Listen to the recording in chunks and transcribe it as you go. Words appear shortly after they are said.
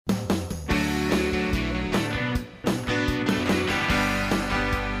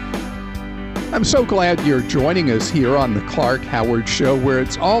I'm so glad you're joining us here on the Clark Howard Show, where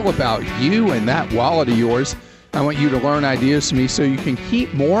it's all about you and that wallet of yours. I want you to learn ideas from me so you can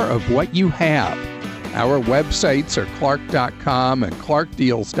keep more of what you have. Our websites are clark.com and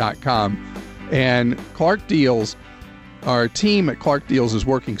clarkdeals.com. And Clark Deals, our team at Clark Deals is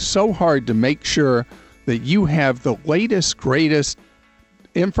working so hard to make sure that you have the latest, greatest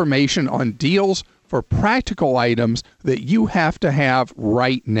information on deals for practical items that you have to have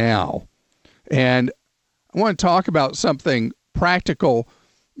right now. And I want to talk about something practical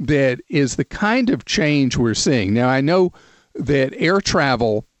that is the kind of change we're seeing. Now, I know that air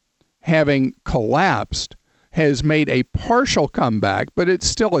travel, having collapsed, has made a partial comeback, but it's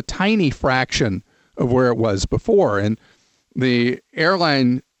still a tiny fraction of where it was before. And the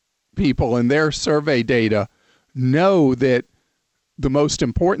airline people in their survey data know that the most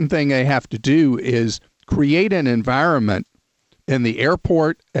important thing they have to do is create an environment in the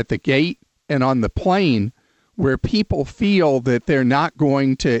airport, at the gate, and on the plane where people feel that they're not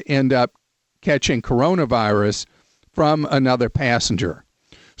going to end up catching coronavirus from another passenger.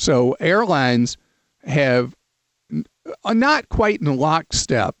 So airlines have, not quite in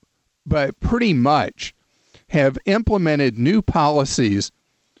lockstep, but pretty much have implemented new policies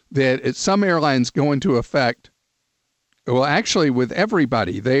that at some airlines go into effect. Well, actually, with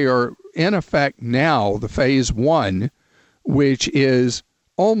everybody, they are in effect now, the phase one, which is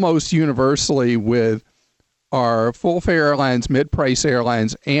almost universally with our full-fare airlines, mid-price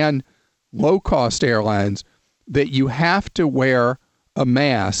airlines, and low-cost airlines, that you have to wear a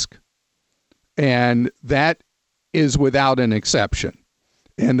mask, and that is without an exception.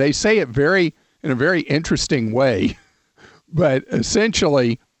 And they say it in a very interesting way, but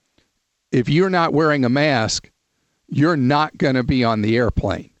essentially, if you're not wearing a mask, you're not going to be on the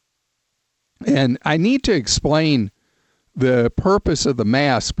airplane. And I need to explain the purpose of the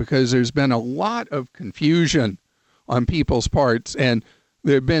mask because there's been a lot of confusion on people's parts, and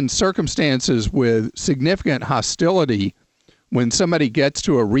there have been circumstances with significant hostility when somebody gets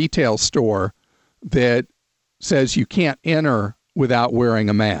to a retail store that says you can't enter without wearing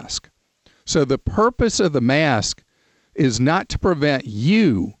a mask. So the purpose of the mask is not to prevent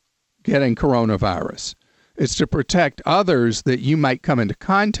you getting coronavirus. It's to protect others that you might come into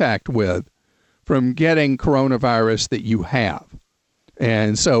contact with from getting coronavirus that you have.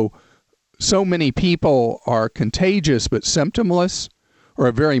 And so many people are contagious but symptomless, or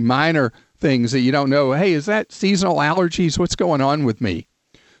are very minor things that you don't know, hey, is that seasonal allergies? What's going on with me?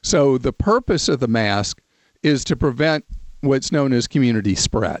 So the purpose of the mask is to prevent what's known as community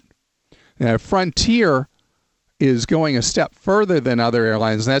spread. Now, Frontier is going a step further than other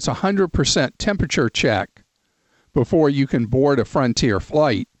airlines, and that's 100% temperature check before you can board a Frontier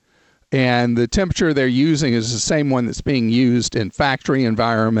flight. And the temperature they're using is the same one that's being used in factory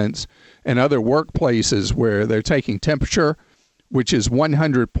environments and other workplaces where they're taking temperature, which is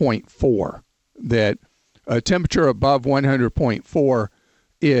 100.4. That a temperature above 100.4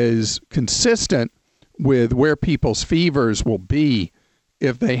 is consistent with where people's fevers will be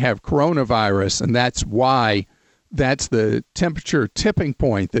if they have coronavirus. And that's why that's the temperature tipping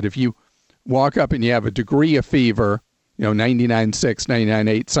point, that if you walk up and you have a degree of fever, 99.6,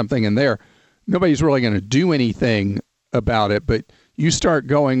 99.8, something in there, nobody's really going to do anything about it. But you start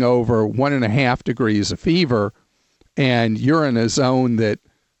going over 1.5 degrees of fever, and you're in a zone that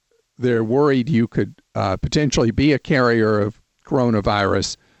they're worried you could potentially be a carrier of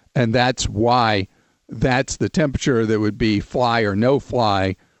coronavirus. And that's why that's the temperature that would be fly or no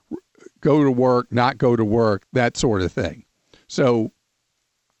fly, go to work, not go to work, that sort of thing. So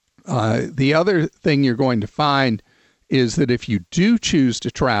the other thing you're going to find is that if you do choose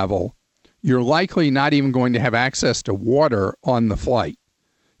to travel, you're likely not even going to have access to water on the flight.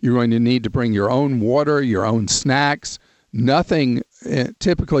 You're going to need to bring your own water, your own snacks. Nothing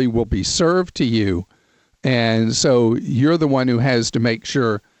typically will be served to you. And so you're the one who has to make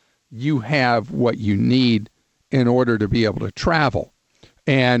sure you have what you need in order to be able to travel.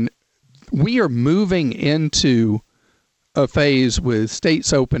 And we are moving into a phase with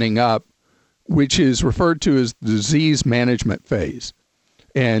states opening up, which is referred to as the disease management phase.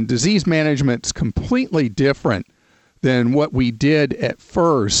 And disease management is completely different than what we did at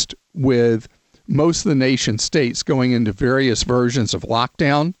first with most of the nation states going into various versions of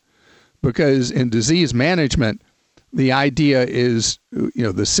lockdown. Because in disease management, the idea is,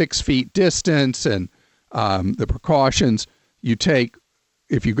 the 6 feet distance and the precautions you take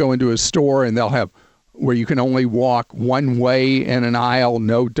if you go into a store, and they'll have where you can only walk one way in an aisle,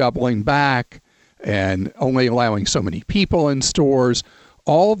 no doubling back, and only allowing so many people in stores.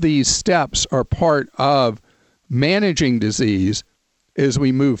 All these steps are part of managing disease as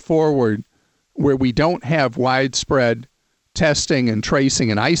we move forward where we don't have widespread testing and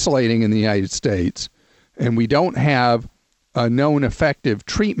tracing and isolating in the United States, and we don't have a known effective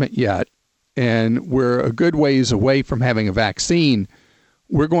treatment yet, and we're a good ways away from having a vaccine,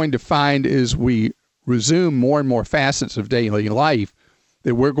 we're going to find as we resume more and more facets of daily life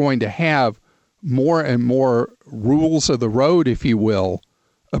that we're going to have more and more rules of the road, if you will,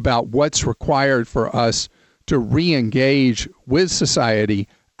 about what's required for us to re-engage with society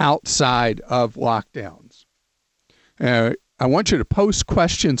outside of lockdowns. I want you to post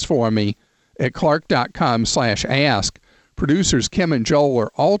questions for me at clark.com/ask. Producers Kim and Joel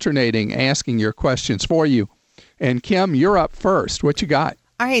are alternating asking your questions for you. And Kim, you're up first. What you got?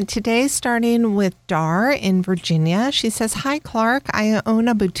 All right, today starting with Dar in Virginia. She says, "Hi, Clark. I own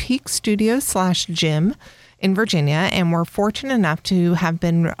a boutique studio/gym in Virginia, and we're fortunate enough to have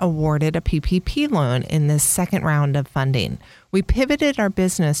been awarded a PPP loan in this second round of funding. We pivoted our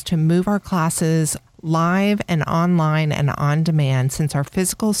business to move our classes live and online and on demand since our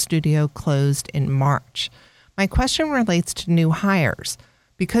physical studio closed in March. My question relates to new hires.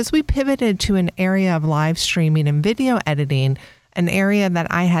 Because we pivoted to an area of live streaming and video editing, an area that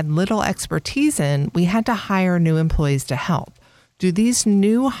I had little expertise in, we had to hire new employees to help. Do these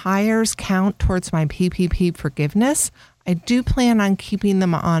new hires count towards my PPP forgiveness? I do plan on keeping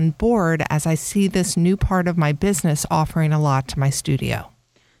them on board as I see this new part of my business offering a lot to my studio."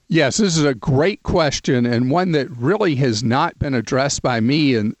 Yes, this is a great question, and one that really has not been addressed by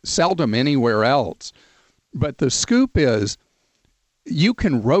me and seldom anywhere else. But the scoop is you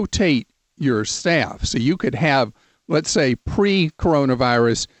can rotate your staff. So you could have, let's say,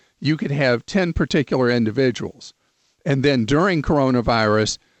 pre-coronavirus, you could have 10 particular individuals. And then during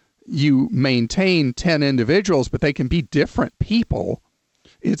coronavirus, you maintain 10 individuals, but they can be different people.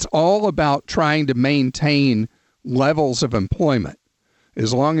 It's all about trying to maintain levels of employment.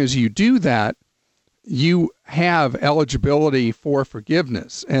 As long as you do that, you have eligibility for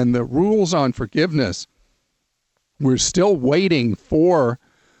forgiveness. And the rules on forgiveness, we're still waiting for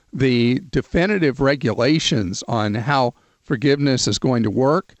the definitive regulations on how forgiveness is going to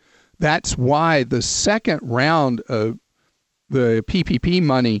work. That's why the second round of the PPP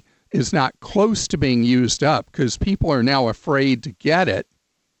money is not close to being used up, because people are now afraid to get it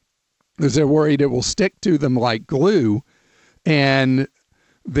because they're worried it will stick to them like glue and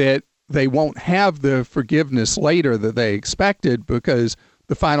that they won't have the forgiveness later that they expected because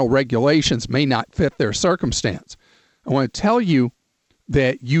the final regulations may not fit their circumstance. I want to tell you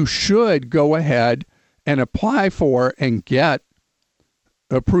that you should go ahead and apply for and get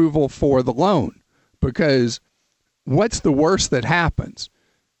approval for the loan, because what's the worst that happens?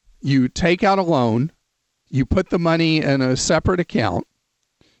 You take out a loan, you put the money in a separate account.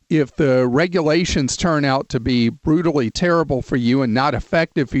 If the regulations turn out to be brutally terrible for you and not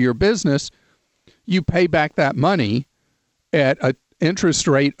effective for your business, you pay back that money at an interest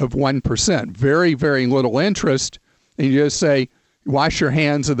rate of 1%. Very, very little interest. And you just say, wash your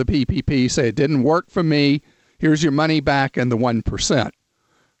hands of the PPP, say it didn't work for me, here's your money back and the 1%.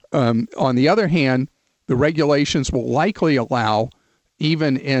 On the other hand, the regulations will likely allow,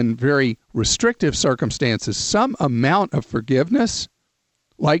 even in very restrictive circumstances, some amount of forgiveness,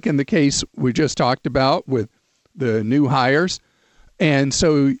 like in the case we just talked about with the new hires. And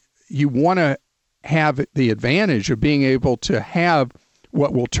so you want to have the advantage of being able to have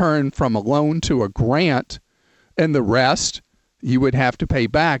what will turn from a loan to a grant, and the rest you would have to pay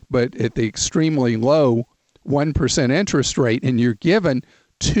back, but at the extremely low 1% interest rate, and you're given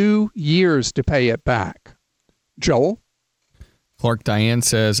 2 years to pay it back. Joel? Clark, Diane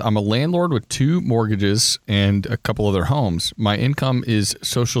says, I'm a landlord with 2 mortgages and a couple other homes. My income is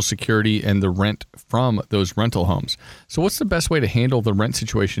Social Security and the rent from those rental homes. So what's the best way to handle the rent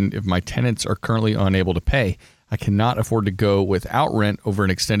situation if my tenants are currently unable to pay? I cannot afford to go without rent over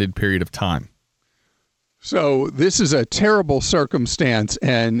an extended period of time. So this is a terrible circumstance,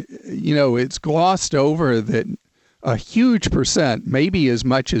 and, it's glossed over that a huge percent, maybe as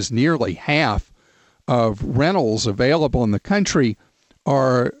much as nearly half of rentals available in the country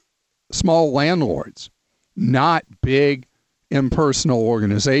are small landlords, not big impersonal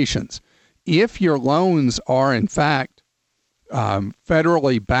organizations. If your loans are, in fact,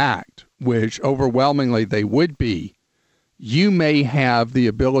 federally backed, which overwhelmingly they would be, you may have the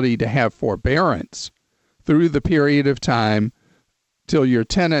ability to have forbearance through the period of time till your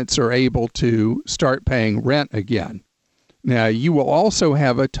tenants are able to start paying rent again. Now, you will also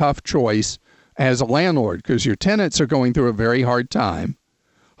have a tough choice as a landlord because your tenants are going through a very hard time.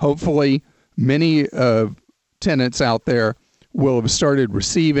 Hopefully, many tenants out there will have started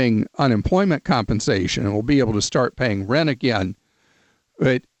receiving unemployment compensation and will be able to start paying rent again.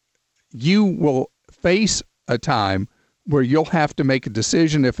 But you will face a time where you'll have to make a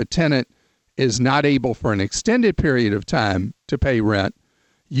decision if a tenant is not able for an extended period of time to pay rent.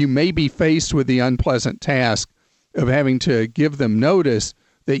 You may be faced with the unpleasant task of having to give them notice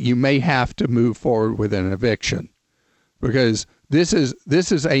that you may have to move forward with an eviction, because this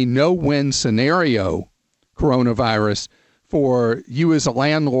is a no-win scenario, coronavirus, for you as a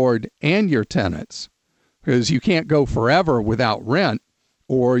landlord and your tenants, because you can't go forever without rent,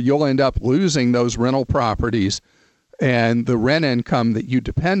 or you'll end up losing those rental properties and the rent income that you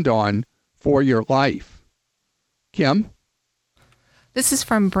depend on for your life. Kim? This is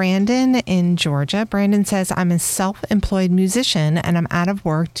from Brandon in Georgia. Brandon says, I'm a self-employed musician and I'm out of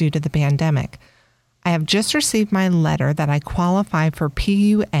work due to the pandemic. I have just received my letter that I qualify for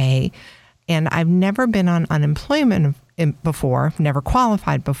PUA, and I've never been on unemployment before, never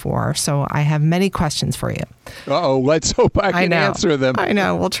qualified before, so I have many questions for you. Let's hope I can answer them. I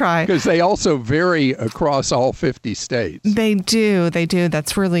know, we'll try. Because they also vary across all 50 states. They do.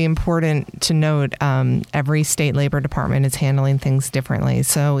 That's really important to note. Every state labor department is handling things differently.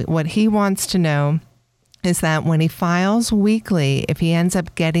 So what he wants to know is that when he files weekly, if he ends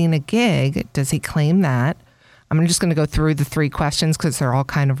up getting a gig, does he claim that? I'm just going to go through the three questions because they're all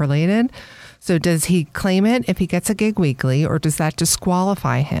kind of related. So does he claim it if he gets a gig weekly, or does that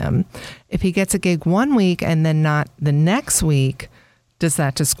disqualify him? If he gets a gig 1 week and then not the next week, does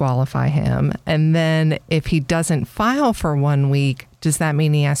that disqualify him? And then if he doesn't file for 1 week, does that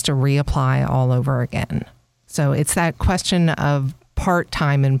mean he has to reapply all over again? So it's that question of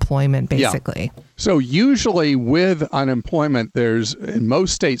part-time employment, basically. Yeah. So usually with unemployment, in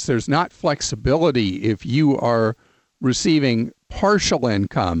most states, there's not flexibility. If you are receiving partial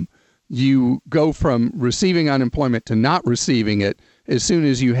income, you go from receiving unemployment to not receiving it as soon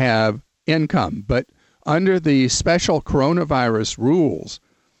as you have income. But under the special coronavirus rules,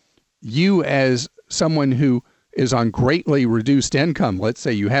 you as someone who is on greatly reduced income, let's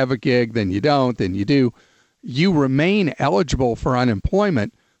say you have a gig, then you don't, then you do, you remain eligible for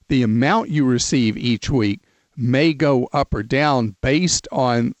unemployment. The amount you receive each week may go up or down based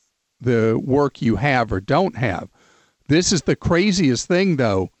on the work you have or don't have. This is the craziest thing,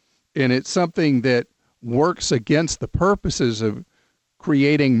 though, and it's something that works against the purposes of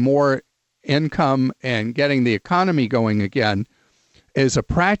creating more income and getting the economy going again. As a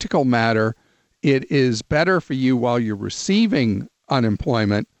practical matter, it is better for you while you're receiving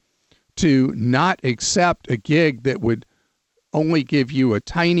unemployment to not accept a gig that would only give you a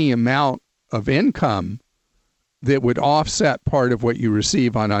tiny amount of income that would offset part of what you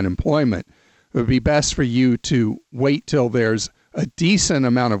receive on unemployment. It would be best for you to wait till there's a decent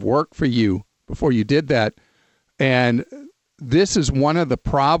amount of work for you before you did that. And this is one of the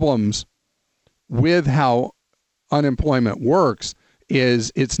problems with how unemployment works,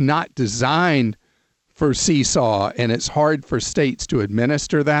 is it's not designed for seesaw, and it's hard for states to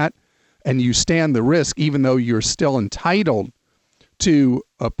administer that. And you stand the risk, even though you're still entitled to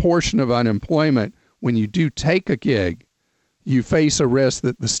a portion of unemployment, when you do take a gig, you face a risk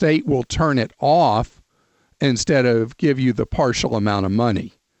that the state will turn it off instead of give you the partial amount of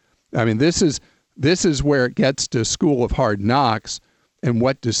money. I mean, this is where it gets to school of hard knocks and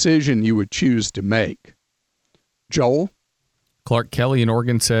what decision you would choose to make. Joel? Clark Kelly in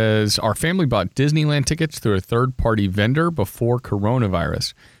Oregon says, our family bought Disneyland tickets through a third-party vendor before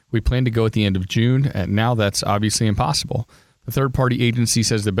coronavirus. We plan to go at the end of June, and now that's obviously impossible. The third-party agency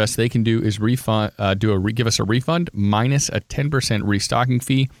says the best they can do is give us a refund minus a 10% restocking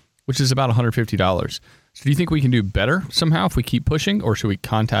fee, which is about $150. So do you think we can do better somehow if we keep pushing, or should we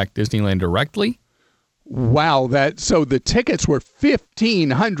contact Disneyland directly? Wow, so the tickets were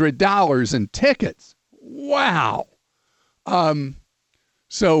 $1,500 in tickets. Wow.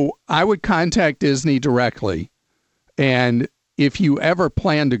 So I would contact Disney directly, and if you ever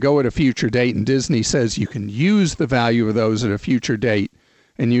plan to go at a future date and Disney says you can use the value of those at a future date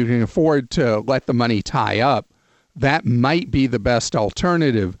and you can afford to let the money tie up, that might be the best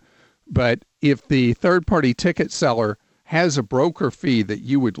alternative. But if the third-party ticket seller has a broker fee that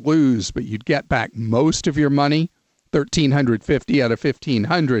you would lose, but you'd get back most of your money, $1,350 out of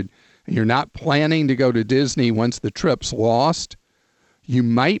 $1,500, and you're not planning to go to Disney once the trip's lost, you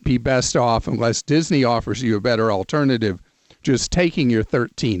might be best off, unless Disney offers you a better alternative, just taking your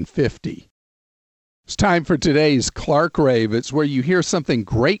 $1,350. It's time for today's Clark Rave. It's where you hear something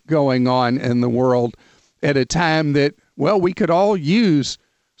great going on in the world at a time that, well, we could all use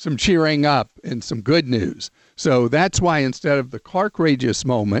some cheering up and some good news. So that's why instead of the Clark-rageous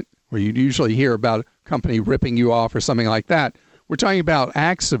moment, where you'd usually hear about a company ripping you off or something like that, we're talking about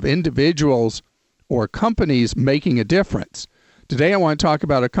acts of individuals or companies making a difference. Today I want to talk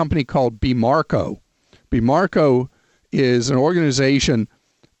about a company called BMarco. BMarco is an organization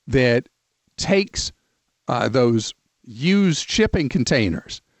that takes those used shipping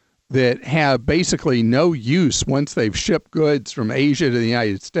containers that have basically no use once they've shipped goods from Asia to the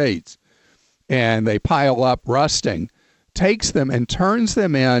United States, and they pile up rusting, takes them and turns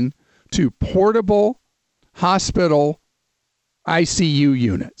them in to portable hospital ICU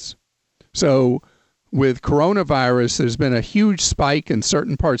units. So with coronavirus, there's been a huge spike in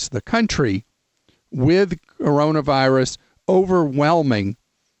certain parts of the country with coronavirus overwhelming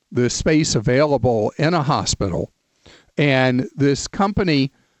the space available in a hospital. And this company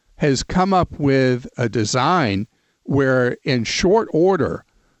has come up with a design where in short order,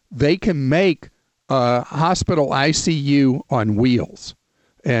 they can make a hospital ICU on wheels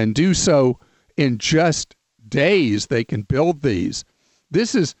and do so in just days. They can build these.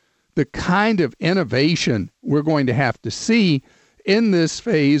 This is the kind of innovation we're going to have to see in this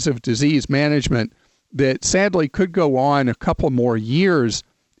phase of disease management that sadly could go on a couple more years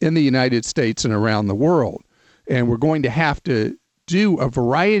in the United States and around the world. And we're going to have to do a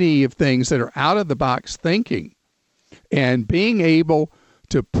variety of things that are out of the box thinking. And being able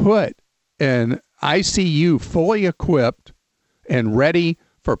to put an ICU fully equipped and ready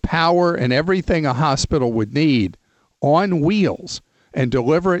for power and everything a hospital would need on wheels and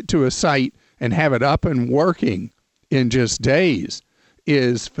deliver it to a site and have it up and working in just days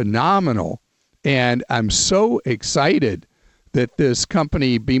is phenomenal. And I'm so excited that this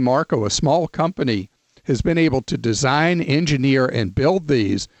company, BMarco, a small company, has been able to design, engineer, and build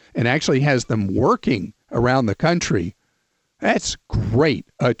these and actually has them working around the country. That's great.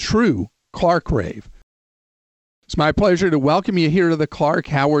 A true Clark rave. It's my pleasure to welcome you here to the Clark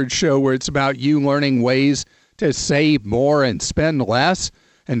Howard Show, where it's about you learning ways to save more and spend less.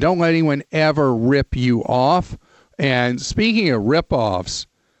 And don't let anyone ever rip you off. And speaking of rip-offs,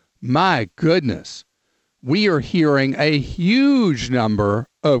 my goodness, we are hearing a huge number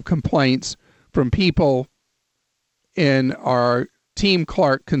of complaints from people in our Team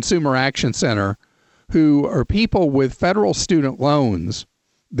Clark Consumer Action Center who are people with federal student loans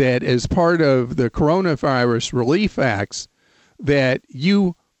that, as part of the Coronavirus Relief Acts, that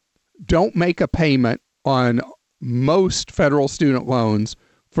you don't make a payment on most federal student loans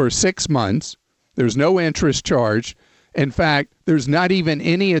for 6 months. There's no interest charged. In fact, there's not even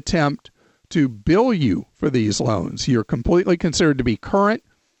any attempt to bill you for these loans. You're completely considered to be current.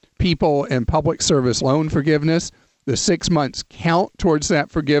 People in public service loan forgiveness, the 6 months count towards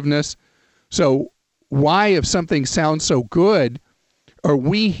that forgiveness. So why, if something sounds so good, are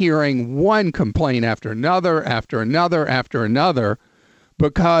we hearing one complaint after another, after another, after another?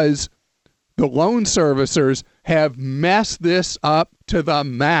 Because the loan servicers have messed this up to the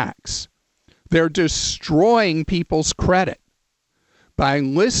max. They're destroying people's credit by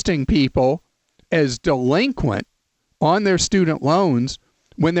listing people as delinquent on their student loans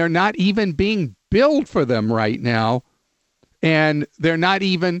when they're not even being billed for them right now, and they're not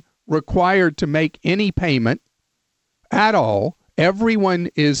even required to make any payment at all. Everyone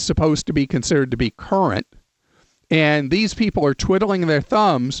is supposed to be considered to be current, and these people are twiddling their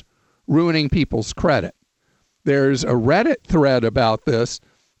thumbs, ruining people's credit. There's a Reddit thread about this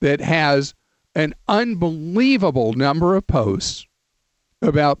that has an unbelievable number of posts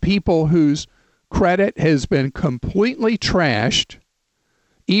about people whose credit has been completely trashed,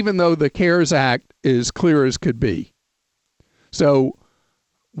 even though the CARES Act is clear as could be. So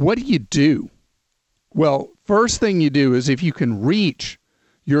what do you do? Well, first thing you do is, if you can reach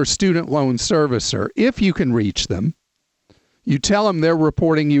your student loan servicer, if you can reach them, you tell them they're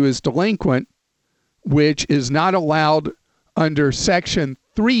reporting you as delinquent, which is not allowed under Section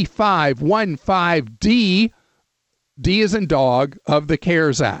 3515D, D as in dog, of the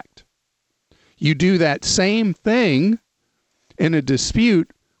CARES Act. You do that same thing in a dispute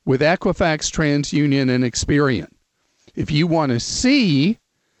with Equifax, TransUnion, and Experian. If you want to see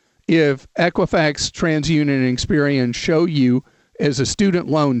if Equifax, TransUnion, and Experian show you as a student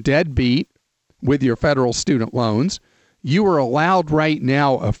loan deadbeat with your federal student loans, you are allowed right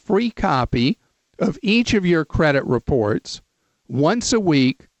now a free copy of each of your credit reports once a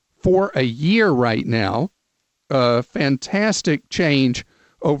week for a year right now. A fantastic change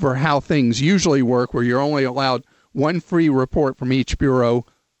over how things usually work, where you're only allowed one free report from each bureau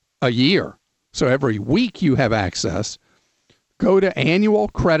a year. So every week you have access. Go to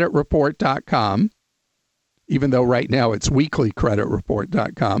annualcreditreport.com, even though right now it's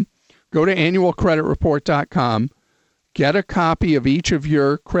weeklycreditreport.com. Go to annualcreditreport.com, get a copy of each of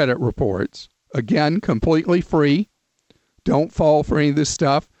your credit reports. Again, completely free. Don't fall for any of this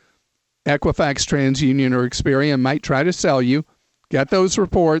stuff. Equifax, TransUnion, or Experian might try to sell you. Get those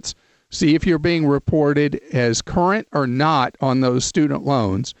reports. See if you're being reported as current or not on those student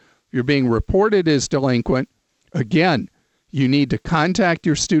loans. If you're being reported as delinquent, again, you need to contact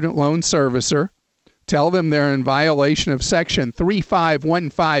your student loan servicer. Tell them they're in violation of Section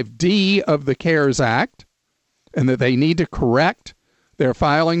 3515D of the CARES Act and that they need to correct their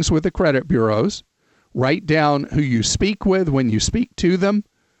filings with the credit bureaus. Write down who you speak with when you speak to them.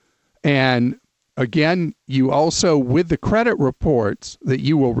 And again, you also, with the credit reports that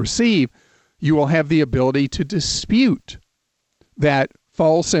you will receive, you will have the ability to dispute that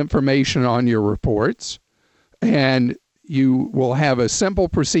false information on your reports. And you will have a simple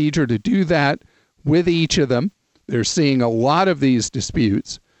procedure to do that with each of them. They're seeing a lot of these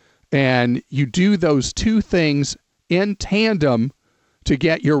disputes. And you do those two things in tandem to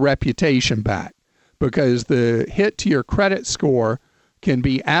get your reputation back, because the hit to your credit score can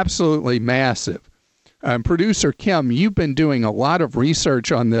be absolutely massive. Producer Kim, you've been doing a lot of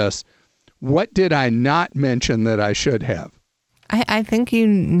research on this. What did I not mention that I should have? I think you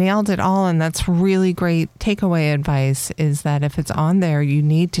nailed it all, and that's really great takeaway advice, is that if it's on there, you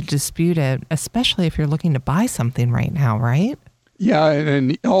need to dispute it, especially if you're looking to buy something right now, right? Yeah,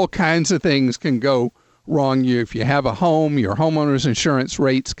 and all kinds of things can go wrong. If you have a home, your homeowner's insurance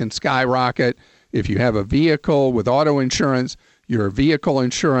rates can skyrocket. If you have a vehicle with auto insurance, your vehicle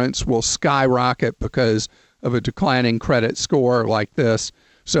insurance will skyrocket because of a declining credit score like this.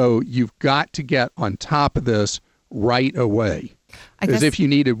 So you've got to get on top of this right away, as if you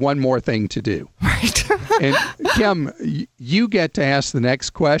needed one more thing to do. Right. And Kim, you get to ask the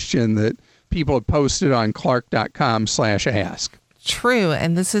next question that people have posted on clark.com/ask. True.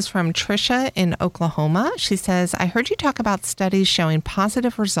 And this is from Trisha in Oklahoma. She says, I heard you talk about studies showing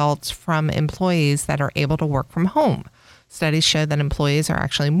positive results from employees that are able to work from home. Studies show that employees are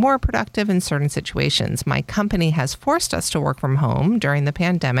actually more productive in certain situations. My company has forced us to work from home during the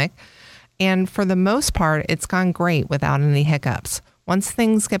pandemic, and for the most part, it's gone great without any hiccups. Once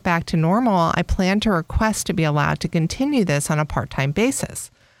things get back to normal, I plan to request to be allowed to continue this on a part-time basis.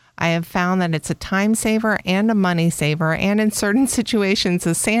 I have found that it's a time saver and a money saver, and in certain situations,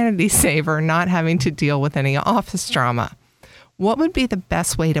 a sanity saver, not having to deal with any office drama. What would be the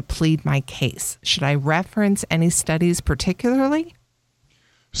best way to plead my case? Should I reference any studies particularly?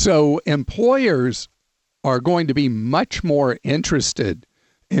 So employers are going to be much more interested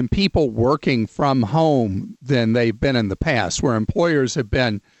in people working from home than they've been in the past, where employers have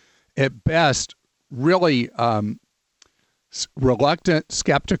been, at best, really reluctant,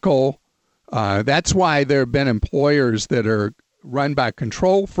 skeptical. That's why there have been employers that are run by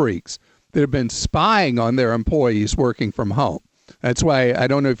control freaks that have been spying on their employees working from home. That's why, I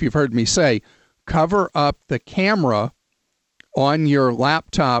don't know if you've heard me say, cover up the camera on your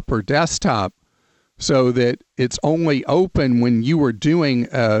laptop or desktop so that it's only open when you are doing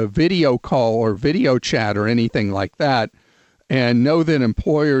a video call or video chat or anything like that. And know that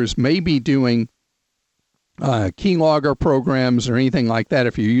employers may be doing keylogger programs or anything like that.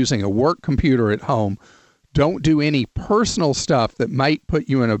 If you're using a work computer at home, don't do any personal stuff that might put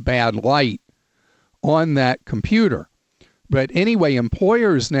you in a bad light on that computer. But anyway,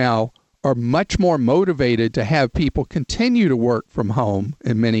 employers now are much more motivated to have people continue to work from home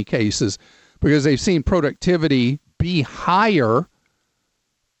in many cases because they've seen productivity be higher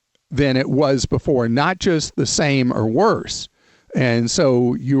than it was before, not just the same or worse. And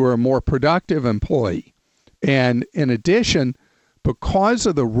so you are a more productive employee. And in addition, because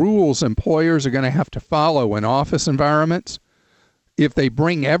of the rules employers are going to have to follow in office environments, if they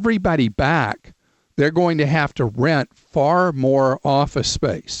bring everybody back, they're going to have to rent far more office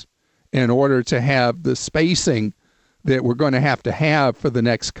space in order to have the spacing that we're going to have for the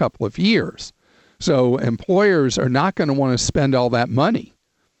next couple of years. So employers are not going to want to spend all that money.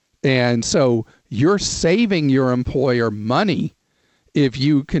 And so you're saving your employer money if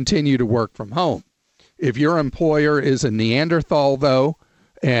you continue to work from home. If your employer is a Neanderthal, though,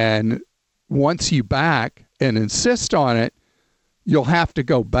 and wants you back and insists on it, you'll have to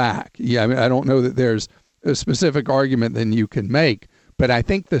go back. Yeah, I mean, I don't know that there's a specific argument that you can make, but I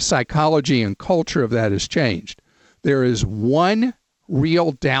think the psychology and culture of that has changed. There is one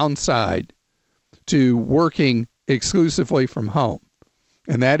real downside to working exclusively from home,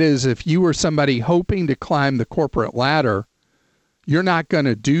 and that is if you are somebody hoping to climb the corporate ladder, you're not going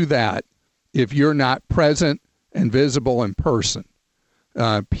to do that if you're not present and visible in person.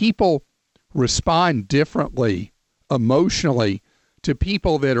 People respond differently emotionally to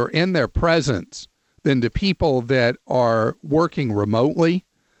people that are in their presence than to people that are working remotely.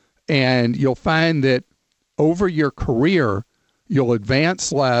 And you'll find that over your career, you'll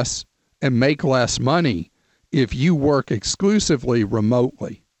advance less and make less money if you work exclusively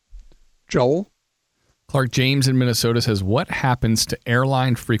remotely. Joel? Clark, James in Minnesota says, what happens to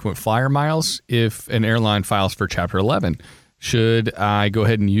airline frequent flyer miles if an airline files for Chapter 11? Should I go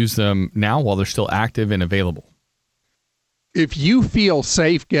ahead and use them now while they're still active and available? If you feel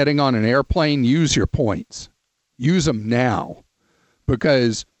safe getting on an airplane, use your points. Use them now,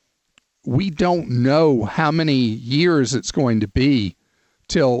 because we don't know how many years it's going to be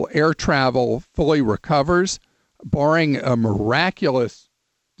till air travel fully recovers, barring a miraculous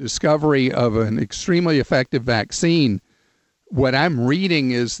discovery of an extremely effective vaccine. What I'm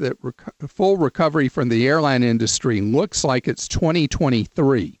reading is that full recovery from the airline industry looks like it's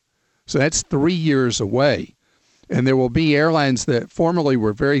 2023. So that's 3 years away. And there will be airlines that formerly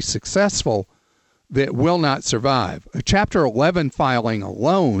were very successful that will not survive. A Chapter 11 filing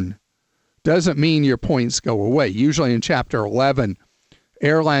alone doesn't mean your points go away. Usually in Chapter 11,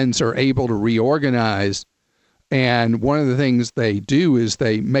 airlines are able to reorganize, and one of the things they do is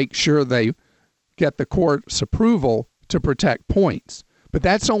they make sure they get the court's approval to protect points. But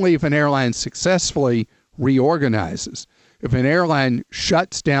that's only if an airline successfully reorganizes. If an airline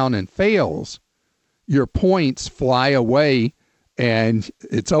shuts down and fails, your points fly away and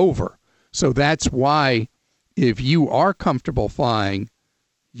it's over. So that's why if you are comfortable flying,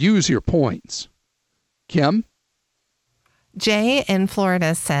 use your points. Kim? Jay in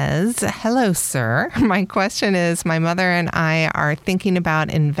Florida says, hello, sir. My question is, my mother and I are thinking about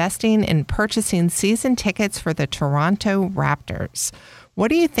investing in purchasing season tickets for the Toronto Raptors. What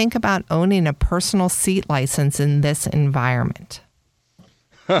do you think about owning a personal seat license in this environment?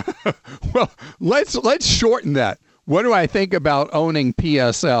 Well, let's shorten that. What do I think about owning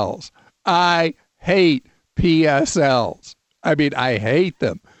PSLs? I hate PSLs. I mean, I hate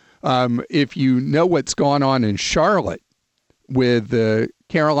them. If you know what's gone on in Charlotte with the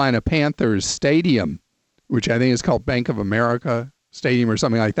Carolina Panthers Stadium, which I think is called Bank of America Stadium or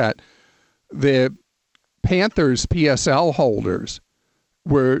something like that, the Panthers PSL holders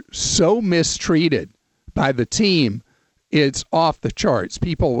were so mistreated by the team, it's off the charts.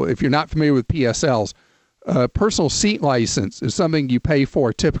 People, if you're not familiar with PSLs, a personal seat license is something you pay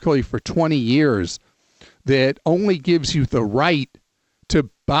for typically for 20 years that only gives you the right to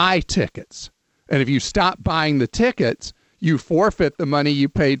buy tickets. And if you stop buying the tickets, you forfeit the money you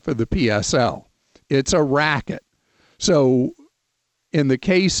paid for the PSL. It's a racket. So in the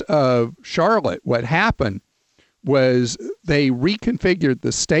case of Charlotte, what happened was they reconfigured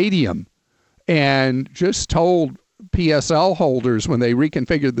the stadium and just told PSL holders when they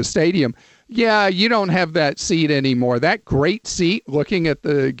reconfigured the stadium, yeah, you don't have that seat anymore. That great seat looking at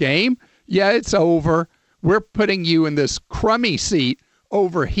the game, yeah, it's over. We're putting you in this crummy seat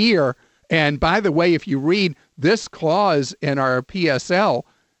over here. And by the way, if you read this clause in our PSL,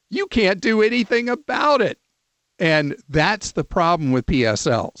 you can't do anything about it. And that's the problem with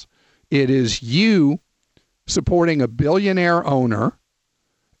PSLs. It is you supporting a billionaire owner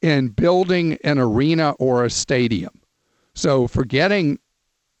and building an arena or a stadium. So forgetting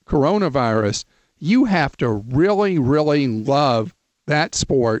coronavirus, you have to really, really love that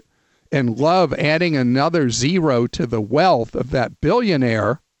sport and love adding another zero to the wealth of that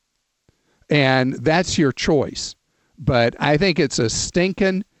billionaire, and that's your choice. But I think it's a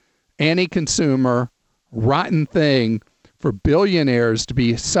stinking, anti-consumer, rotten thing for billionaires to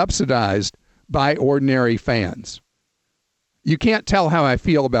be subsidized by ordinary fans. You can't tell how I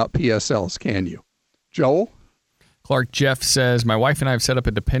feel about PSLs, can you? Joel? Clark, Jeff says, my wife and I have set up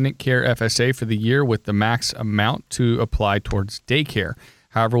a dependent care FSA for the year with the max amount to apply towards daycare.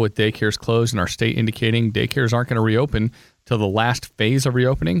 However, with daycares closed and our state indicating daycares aren't going to reopen till the last phase of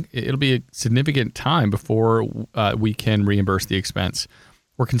reopening, it'll be a significant time before we can reimburse the expense.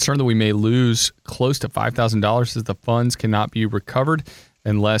 We're concerned that we may lose close to $5,000 as the funds cannot be recovered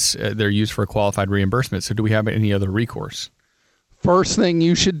unless they're used for a qualified reimbursement. So do we have any other recourse? First thing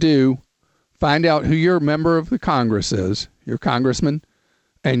you should do, find out who your member of the Congress is, your congressman,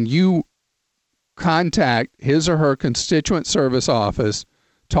 and you contact his or her constituent service office,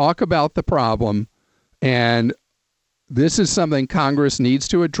 talk about the problem, and this is something Congress needs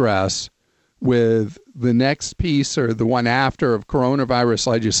to address with the next piece or the one after of coronavirus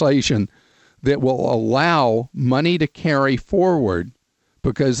legislation that will allow money to carry forward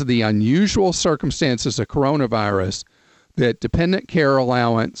because of the unusual circumstances of coronavirus, that dependent care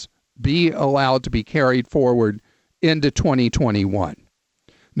allowance be allowed to be carried forward into 2021.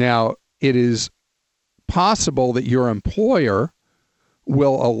 Now, it is possible that your employer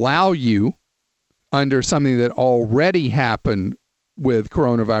will allow you, under something that already happened with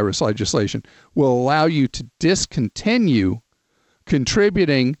coronavirus legislation, will allow you to discontinue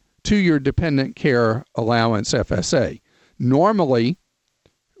contributing to your dependent care allowance FSA. Normally,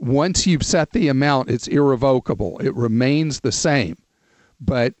 once you've set the amount, it's irrevocable. It remains the same.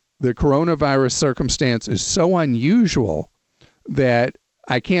 But the coronavirus circumstance is so unusual that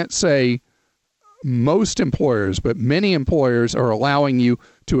I can't say most employers, but many employers are allowing you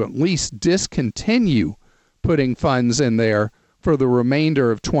to at least discontinue putting funds in there for the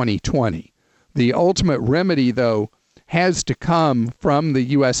remainder of 2020. The ultimate remedy, though, has to come from the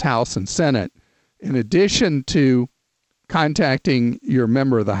U.S. House and Senate. In addition to contacting your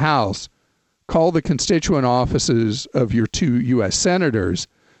member of the House, call the constituent offices of your 2 U.S. senators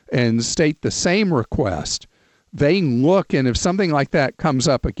and state the same request. They look, and if something like that comes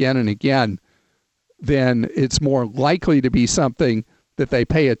up again and again, then it's more likely to be something that they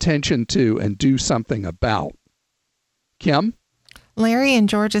pay attention to and do something about. Kim? Larry in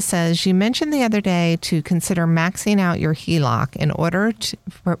Georgia says, you mentioned the other day to consider maxing out your HELOC in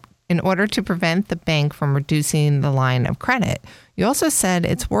order to prevent the bank from reducing the line of credit. You also said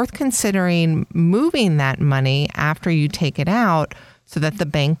it's worth considering moving that money after you take it out so that the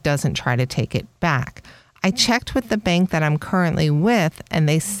bank doesn't try to take it back. I checked with the bank that I'm currently with, and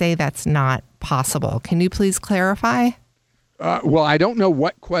they say that's not possible. Can you please clarify? Well, I don't know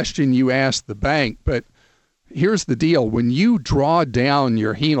what question you asked the bank, but here's the deal. When you draw down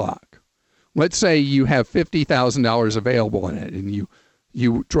your HELOC, let's say you have $50,000 available in it, and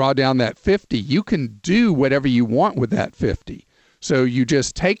you draw down that 50, you can do whatever you want with that 50. So you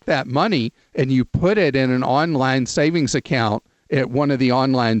just take that money and you put it in an online savings account at one of the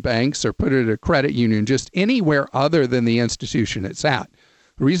online banks, or put it at a credit union, just anywhere other than the institution it's at.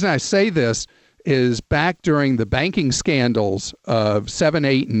 The reason I say this is back during the banking scandals of 7,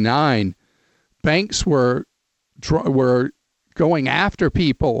 8, and 9, banks were going after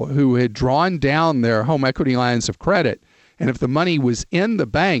people who had drawn down their home equity lines of credit. And if the money was in the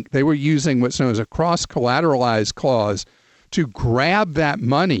bank, they were using what's known as a cross-collateralized clause to grab that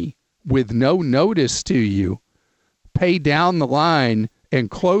money with no notice to you, pay down the line, and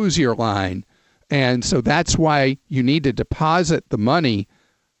close your line. And so that's why you need to deposit the money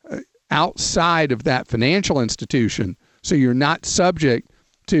outside of that financial institution, so you're not subject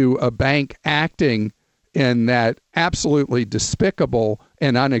to a bank acting in that absolutely despicable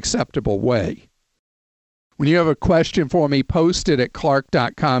and unacceptable way. When you have a question for me, post it at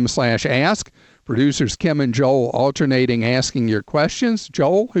clark.com/ask. Producers Kim and Joel alternating asking your questions.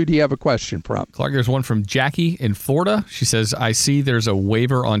 Joel, who do you have a question from? Clark, there's one from Jackie in Florida. She says, I see there's a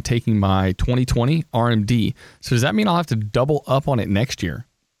waiver on taking my 2020 RMD. So does that mean I'll have to double up on it next year?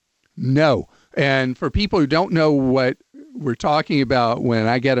 No. And for people who don't know what we're talking about when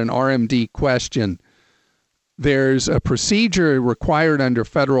I get an RMD question, there's a procedure required under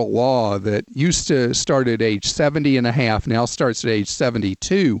federal law that used to start at age 70 and a half, now starts at age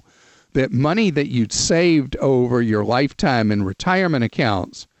 72, that money that you'd saved over your lifetime in retirement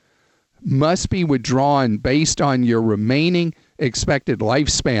accounts must be withdrawn based on your remaining expected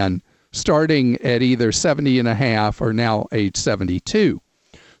lifespan, starting at either 70 and a half or now age 72.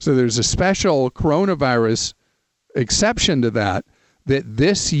 So there's a special coronavirus exception to that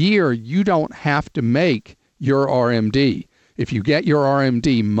this year you don't have to make your RMD. If you get your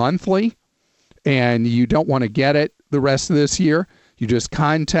RMD monthly and you don't want to get it the rest of this year, you just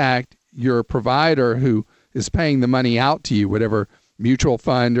contact your provider who is paying the money out to you, whatever mutual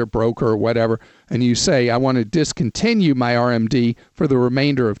fund or broker or whatever, and you say, I want to discontinue my RMD for the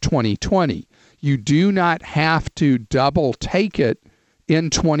remainder of 2020. You do not have to double take it in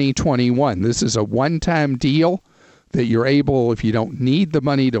 2021. This is a one-time deal that you're able, if you don't need the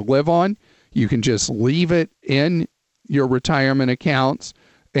money to live on, you can just leave it in your retirement accounts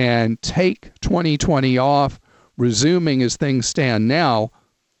and take 2020 off, resuming as things stand now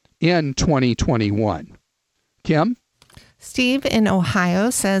in 2021. Kim? Steve in Ohio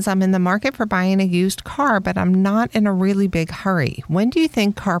says, I'm in the market for buying a used car, but I'm not in a really big hurry. When do you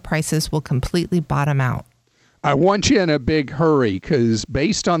think car prices will completely bottom out? I want you in a big hurry because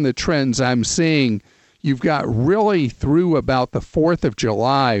based on the trends I'm seeing, you've got really through about the 4th of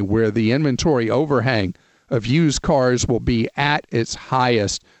July where the inventory overhang of used cars will be at its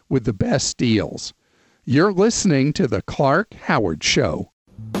highest with the best deals. You're listening to The Clark Howard Show.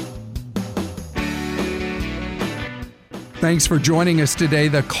 Thanks for joining us today.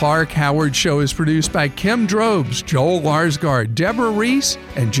 The Clark Howard Show is produced by Kim Drobes, Joel Larsgaard, Deborah Reese,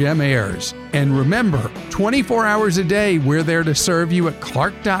 and Jim Ayers. And remember, 24 hours a day, we're there to serve you at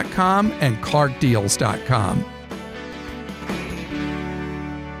clark.com and clarkdeals.com.